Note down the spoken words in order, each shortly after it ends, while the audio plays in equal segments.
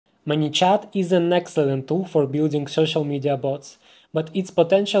Manychat is an excellent tool for building social media bots, but its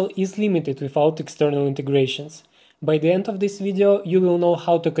potential is limited without external integrations. By the end of this video, you will know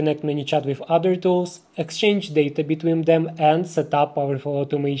how to connect Manychat with other tools, exchange data between them, and set up powerful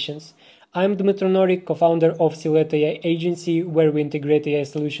automations. I'm Dmitry Norik, co-founder of Silhouette AI agency, where we integrate AI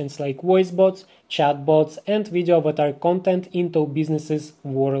solutions like voice bots, chatbots, and video avatar content into businesses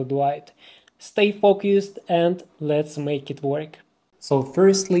worldwide. Stay focused and let's make it work. So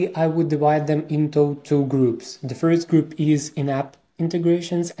firstly, I would divide them into two groups. The first group is in-app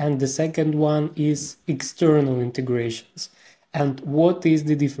integrations and the second one is external integrations. And what is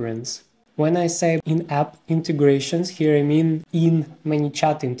the difference? When I say in-app integrations, here I mean in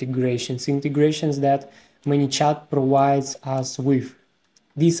Manychat integrations that Manychat provides us with.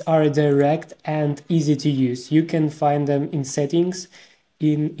 These are direct and easy to use. You can find them in settings,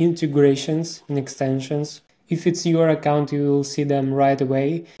 in integrations, in extensions. If it's your account, you will see them right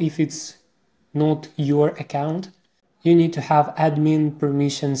away. If it's not your account, you need to have admin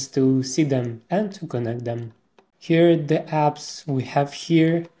permissions to see them and to connect them. Here the apps we have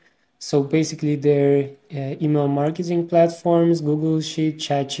here. So basically they're email marketing platforms, Google Sheet,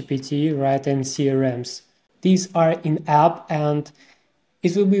 ChatGPT, right, and CRMs. These are in-app and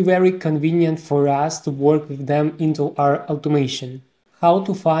it will be very convenient for us to work with them into our automation. How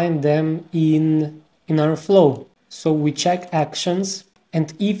to find them in our flow? So we check actions,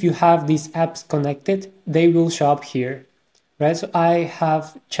 and if you have these apps connected, they will show up here, right? So I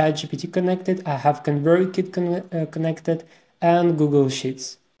have ChatGPT connected, I have ConvertKit connected, and Google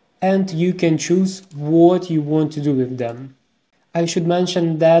Sheets. And you can choose what you want to do with them. I should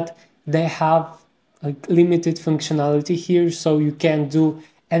mention that they have like limited functionality here, so you can't do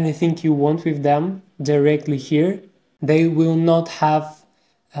anything you want with them directly here. They will not have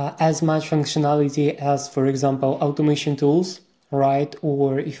as much functionality as, for example, automation tools, right?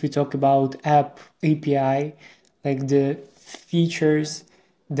 Or if we talk about app API, like the features,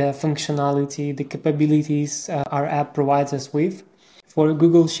 the functionality, the capabilities our app provides us with. For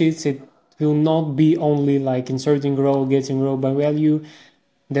Google Sheets, it will not be only like inserting row, getting row by value.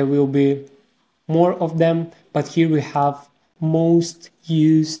 There will be more of them, but here we have most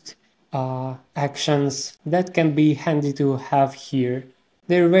used actions that can be handy to have here.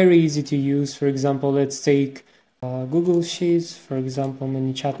 They're very easy to use. For example, let's take Google Sheets, for example,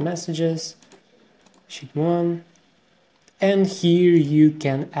 Manychat messages, sheet 1. And here you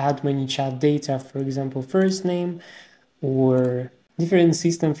can add Manychat data, for example, first name or different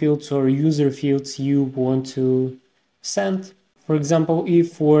system fields or user fields you want to send. For example,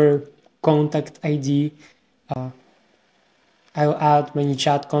 if for contact ID, I'll add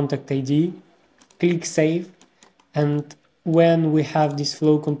Manychat contact ID, click save, and when we have this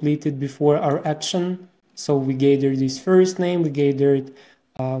flow completed before our action, so we gathered this first name, we gathered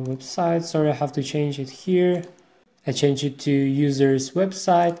website, sorry, I have to change it here. I change it to user's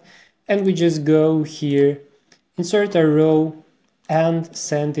website, and we just go here, insert a row, and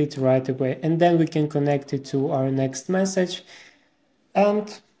send it right away. And then we can connect it to our next message,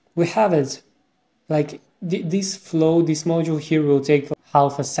 and we have it. Like this flow, this module here will take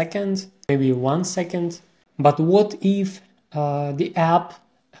half a second, maybe 1 second. But what if the app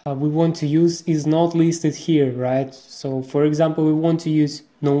we want to use is not listed here, right? So for example, we want to use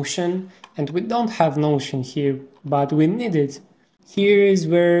Notion and we don't have Notion here, but we need it. Here is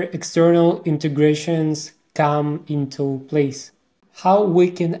where external integrations come into place. How we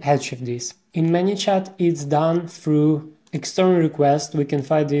can achieve this? In Manychat, it's done through external request. We can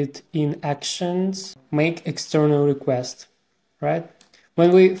find it in actions, make external request, right?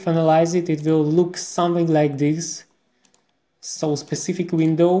 When we finalize it, it will look something like this. So specific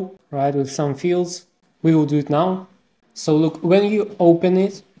window, right, with some fields. We will do it now. So look, when you open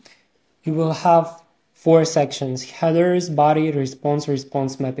it, you will have 4 sections: headers, body, response,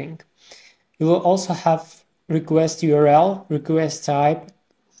 response mapping. You will also have request URL, request type,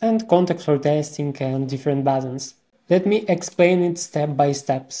 and context for testing and different buttons. Let me explain it step by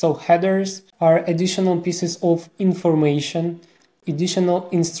step. So headers are additional pieces of information, additional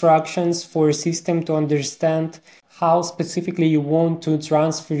instructions for a system to understand how specifically you want to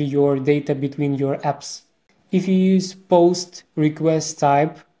transfer your data between your apps. If you use post request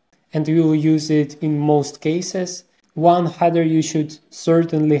type, and you will use it in most cases, one header you should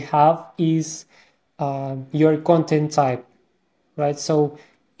certainly have is your content type, right? So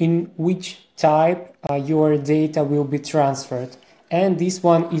in which type your data will be transferred. And this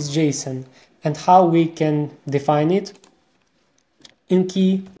one is JSON. And how we can define it? In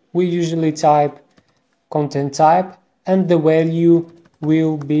key, we usually type content type, and the value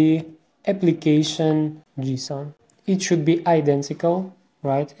will be application JSON. It should be identical,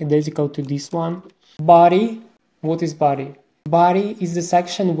 right? Identical to this one. Body, what is body? Body is the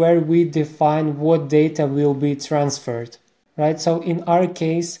section where we define what data will be transferred, right? So in our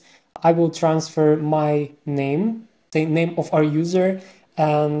case, I will transfer my name, the name of our user,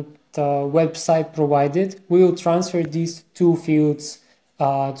 and the website provided. We will transfer these two fields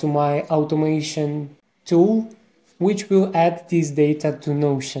to my automation tool, which will add this data to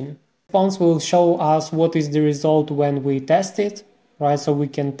Notion. Response will show us what is the result when we test it, right? So we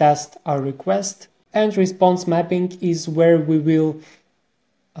can test our request. And response mapping is where we will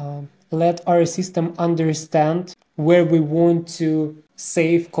let our system understand where we want to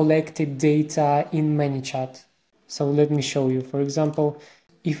save collected data in Manychat. So let me show you. For example,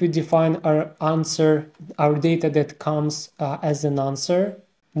 if we define our answer, our data that comes as an answer,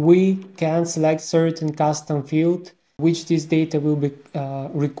 we can select certain custom field which this data will be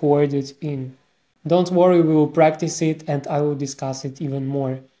recorded in. Don't worry, we will practice it and I will discuss it even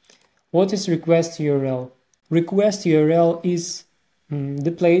more. What is request URL? Request URL is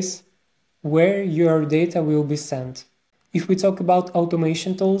the place where your data will be sent. If we talk about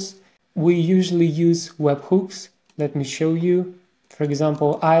automation tools, we usually use webhooks. Let me show you. For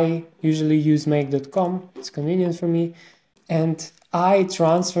example, I usually use make.com. It's convenient for me. And I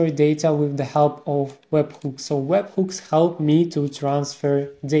transfer data with the help of webhooks. So webhooks help me to transfer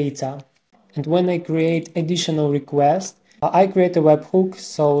data. And when I create additional requests, I create a webhook.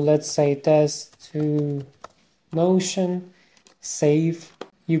 So let's say test to Notion, save.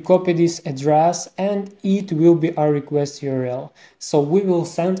 You copy this address and it will be our request URL. So we will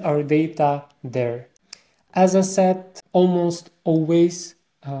send our data there. As I said, almost always,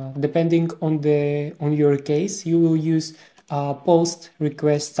 depending on your case, you will use post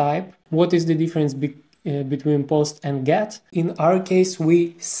request type. What is the difference between post and get? In our case,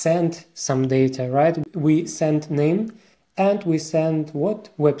 we send some data, right? We send name and we send what?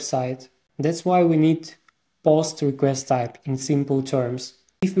 Website. That's why we need post request type in simple terms.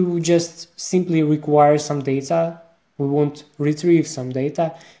 If we would just simply require some data, we want retrieve some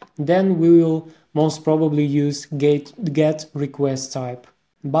data, then we will most probably use get request type,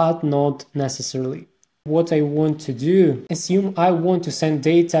 but not necessarily. What I want to do, assume I want to send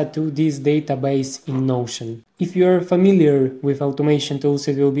data to this database in Notion. If you're familiar with automation tools,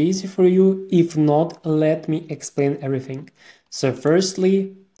 it will be easy for you. If not, let me explain everything. So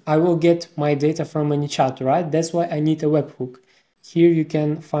firstly, I will get my data from Manychat, right? That's why I need a webhook. Here you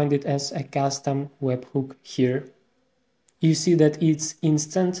can find it as a custom webhook here. You see that it's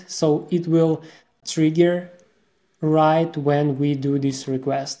instant, so it will trigger right when we do this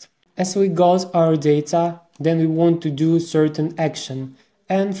request. As we got our data, then we want to do certain action.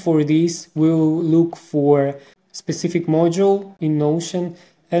 And for this, we'll look for specific module in Notion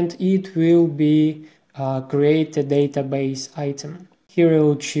and it will be create a database item. Here I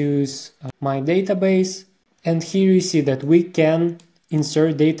will choose my database. And here you see that we can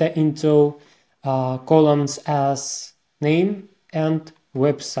insert data into columns as name and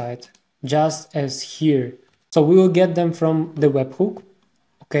website, just as here. So we will get them from the webhook.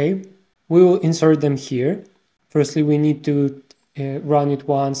 Okay, we will insert them here. Firstly, we need to run it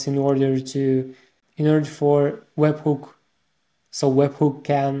once in order for webhook, so webhook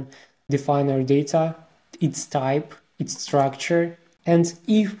can define our data, its type, its structure, and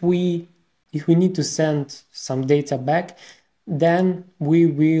if we need to send some data back, then we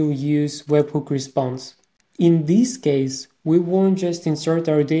will use webhook response. In this case, we won't just insert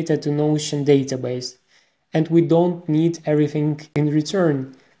our data to Notion database, and we don't need everything in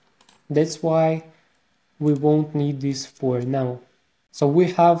return. That's why we won't need this for now. So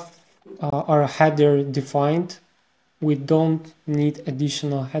we have our header defined. We don't need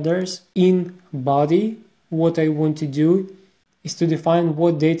additional headers. In body, what I want to do is to define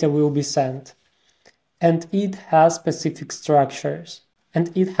what data will be sent. And it has specific structures.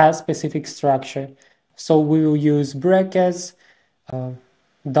 So we will use brackets,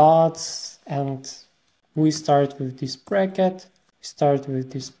 dots, and we start with this bracket,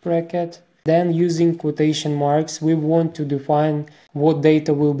 Then using quotation marks, we want to define what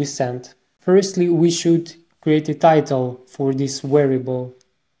data will be sent. Firstly, we should create a title for this variable,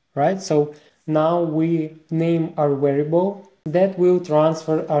 right? So now we name our variable that will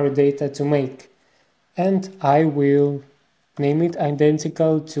transfer our data to make. And I will name it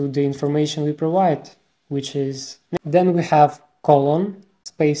identical to the information we provide, which is, then we have colon,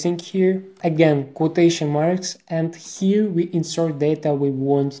 spacing here, again quotation marks, and here we insert data we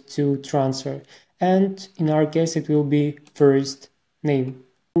want to transfer, and in our case it will be first name,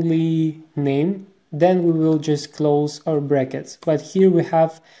 only name, then we will just close our brackets. But here we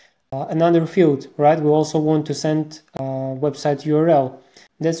have another field, right? We also want to send a website URL,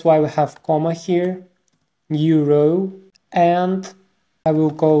 That's why we have comma here, new row, and I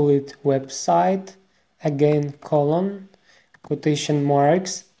will call it website, again colon, quotation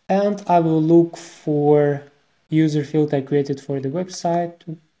marks, and I will look for user field I created for the website.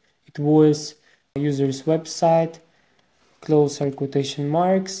 It was user's website, close our quotation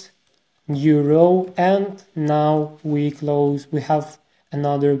marks, new row, and now we have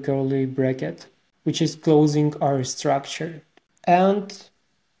another curly bracket, which is closing our structure. And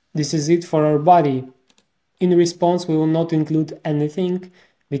this is it for our body. In response, we will not include anything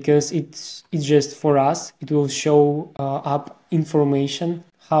because it's just for us. It will show up information,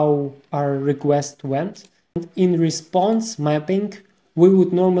 how our request went. And in response mapping, we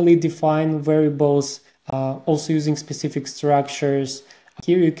would normally define variables also using specific structures.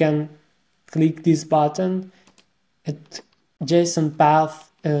 Here you can click this button. JSON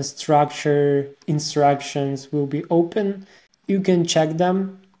path structure instructions will be open. You can check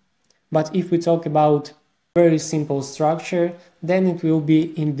them. But if we talk about very simple structure, then it will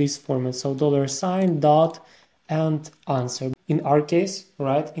be in this format. So $, dot, and answer. In our case,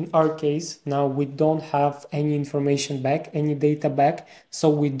 right? In our case, now we don't have any information back, any data back. So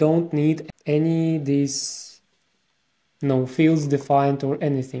we don't need any these fields defined or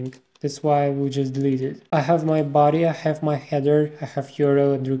anything. That's why we just delete it. I have my body, I have my header, I have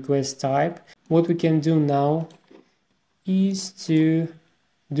URL and request type. What we can do now is to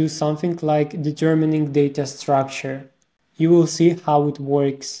do something like determining data structure. You will see how it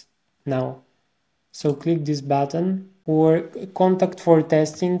works now. So click this button, or contact for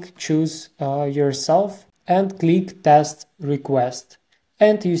testing, choose yourself and click test request.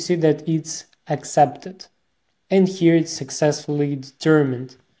 And you see that it's accepted. And here it's successfully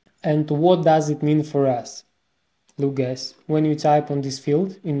determined. And what does it mean for us? Look guys, when you type on this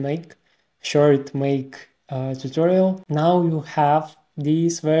field in make tutorial, now you have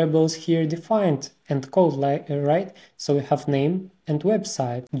these variables here defined and called, right? So we have name and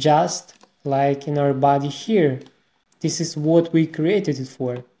website, just like in our body here. This is what we created it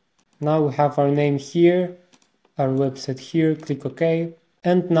for. Now we have our name here, our website here, click OK.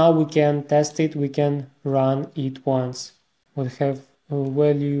 And now we can test it, we can run it once. We have a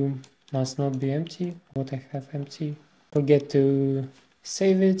value must not be empty. What I have empty. Forget to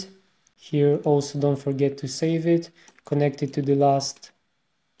save it. Here also don't forget to save it. Connect it to the last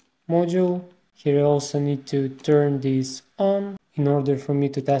module. Here I also need to turn this on. In order for me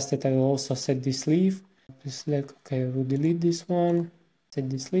to test it, I will also set this leave. Select, okay, I will delete this one. Set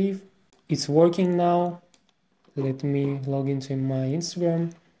this leave. It's working now. Let me log into my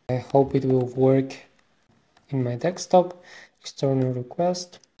Instagram. I hope it will work in my desktop. External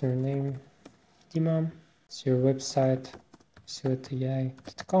request, your name, Dima. It's your website,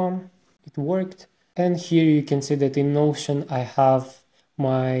 silatai.com. It worked. And here you can see that in Notion I have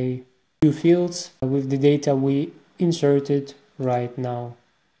my few fields with the data we inserted right now.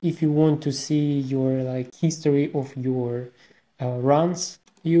 If you want to see your history of your runs,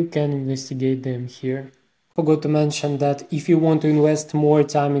 you can investigate them here. Forgot to mention that if you want to invest more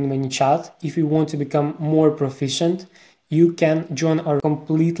time in Manychat, if you want to become more proficient, you can join our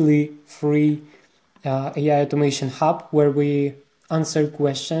completely free AI automation hub where we answer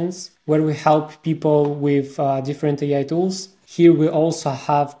questions, where we help people with different AI tools. Here we also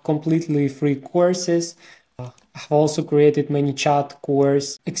have completely free courses. I've also created Manychat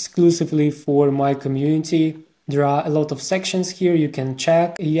course exclusively for my community. There are a lot of sections here. You can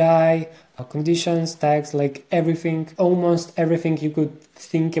check AI, conditions, tags, like everything, almost everything you could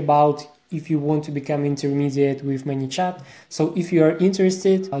think about if you want to become intermediate with Manychat. So if you are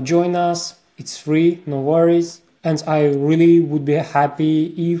interested, join us. It's free, no worries. And I really would be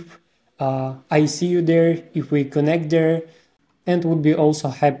happy if I see you there, if we connect there, and would be also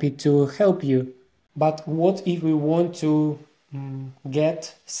happy to help you. But what if we want to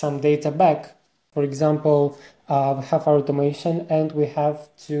get some data back? For example, we have our automation and we have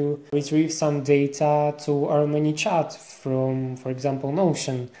to retrieve some data to our Manychat from, for example,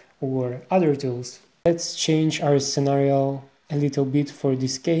 Notion or other tools. Let's change our scenario a little bit for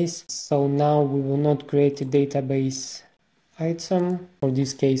this case. So now we will not create a database item. For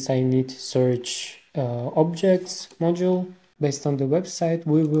this case, I need search objects module. Based on the website,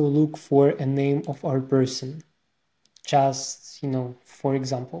 we will look for a name of our person. Just, for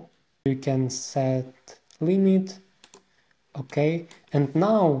example, you can set limit. Okay. And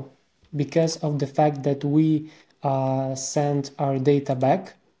now, because of the fact that we sent our data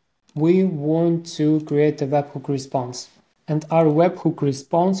back, we want to create a webhook response. And our webhook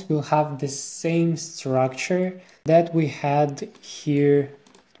response will have the same structure that we had here.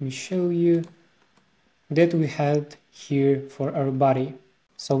 Let me show you. That we had here for our body.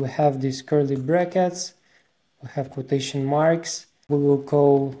 So we have these curly brackets, we have quotation marks. We will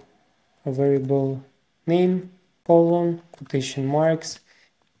call a variable name, colon, quotation marks.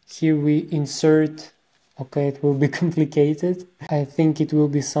 Here we insert, okay, it will be complicated. I think it will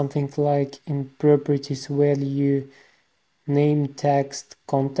be something like in properties value name text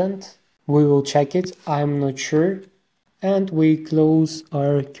content. We will check it, I'm not sure. And we close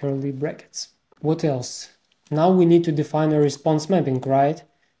our curly brackets. What else? Now we need to define a response mapping, right?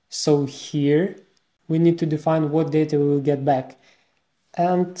 So here we need to define what data we will get back.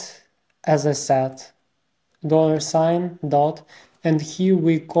 And as I said, $, dot, and here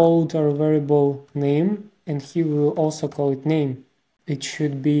we called our variable name, and here we will also call it name. It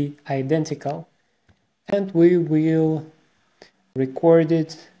should be identical. And we will record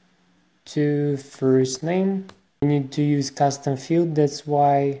it to first name. We need to use custom field, that's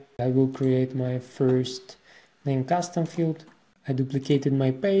why I will create my first name custom field. I duplicated my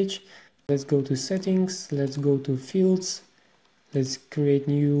page. Let's go to settings, let's go to fields, let's create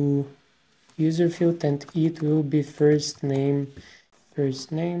new user field, and it will be first name.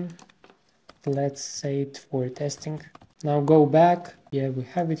 Let's say it for testing. Now go back, yeah, we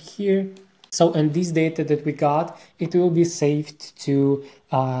have it here. So, and this data that we got, it will be saved to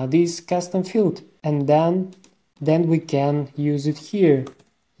this custom field, and then we can use it here.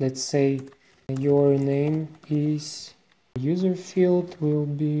 Let's say your name is user field will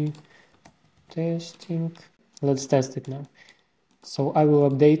be testing. Let's test it now. So I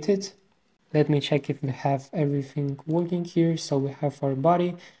will update it. Let me check if we have everything working here. So we have our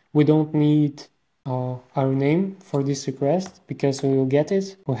body. We don't need our name for this request because we will get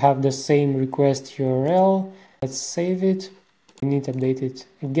it. We have the same request URL. Let's save it. We need to update it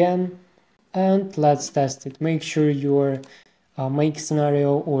again. And let's test it. Make sure your make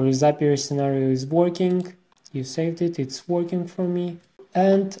scenario or Zapier scenario is working. You saved it, it's working for me.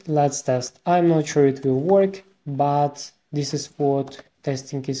 And let's test. I'm not sure it will work, but this is what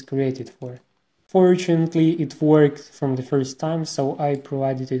testing is created for. Fortunately, it worked from the first time, so I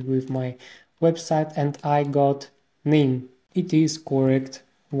provided it with my website and I got name. It is correct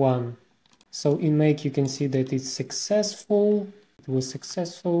one. So in Make you can see that it's successful. It was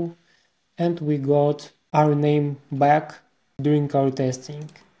successful. And we got our name back during our testing.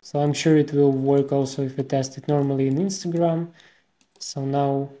 So I'm sure it will work also if we test it normally in Instagram. So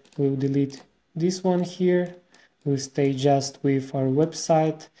now we'll delete this one here. We'll stay just with our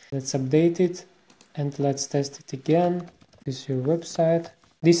website. Let's update it and let's test it again. This is your website.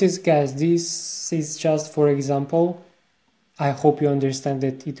 This is, guys, this is just for example. I hope you understand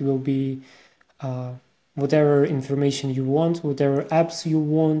that it will be whatever information you want, whatever apps you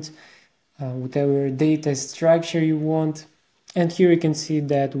want, whatever data structure you want. And here you can see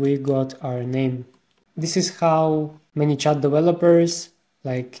that we got our name. This is how many chat developers,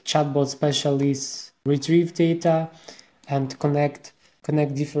 like chatbot specialists, retrieve data and connect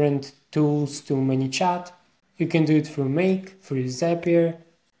different tools to Manychat. You can do it through Make, through Zapier.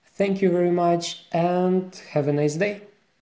 Thank you very much and have a nice day.